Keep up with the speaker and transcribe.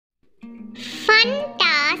Fun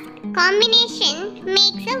task combination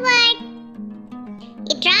makes a word.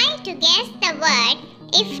 You try to guess the word.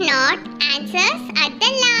 If not, answers at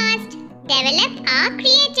the last. Develop our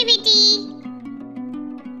creativity.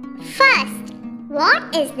 First, what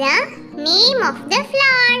is the name of the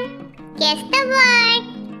flower? Guess the word.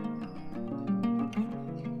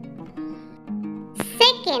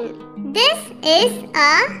 Second, this is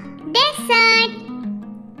a desert.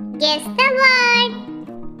 Guess the word.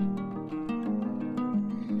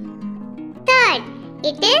 Third,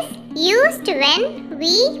 it is used when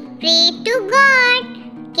we pray to God.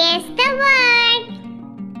 Guess the word.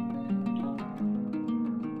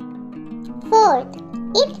 Fourth,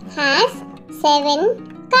 it has 7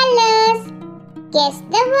 colors. Guess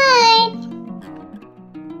the word.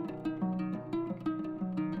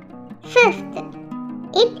 Fifth,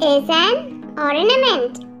 it is an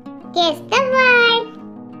ornament. Guess the word.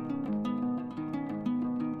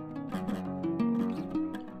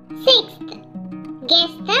 Sixth,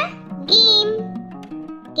 guess the game.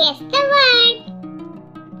 Guess the word.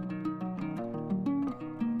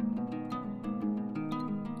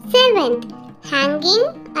 Seventh, hanging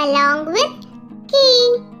along with key.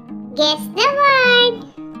 Guess the word.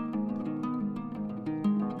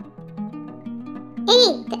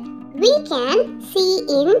 Eighth, we can see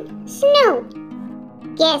in snow.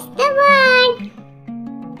 Guess the word.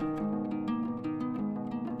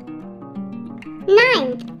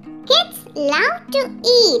 Ninth, kids love to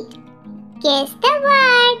eat. Guess the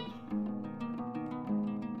word.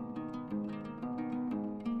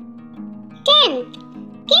 10th,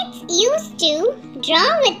 kids used to draw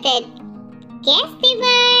with it. Guess the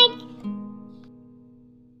word.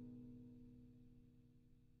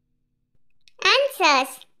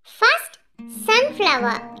 Answers. First,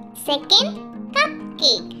 sunflower. Second,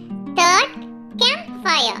 cupcake. Third,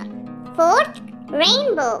 campfire. Fourth,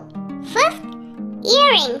 rainbow. Fifth,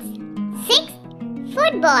 earrings. Sixth,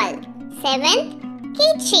 football. Seventh,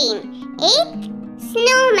 keychain. Eighth,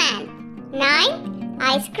 snowman. Ninth,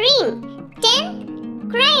 ice cream.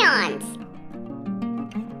 10th, crayons.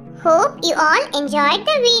 Hope you all enjoyed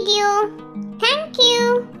the video. Thank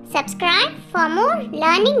you. Subscribe for more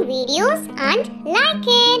learning videos and like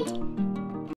it.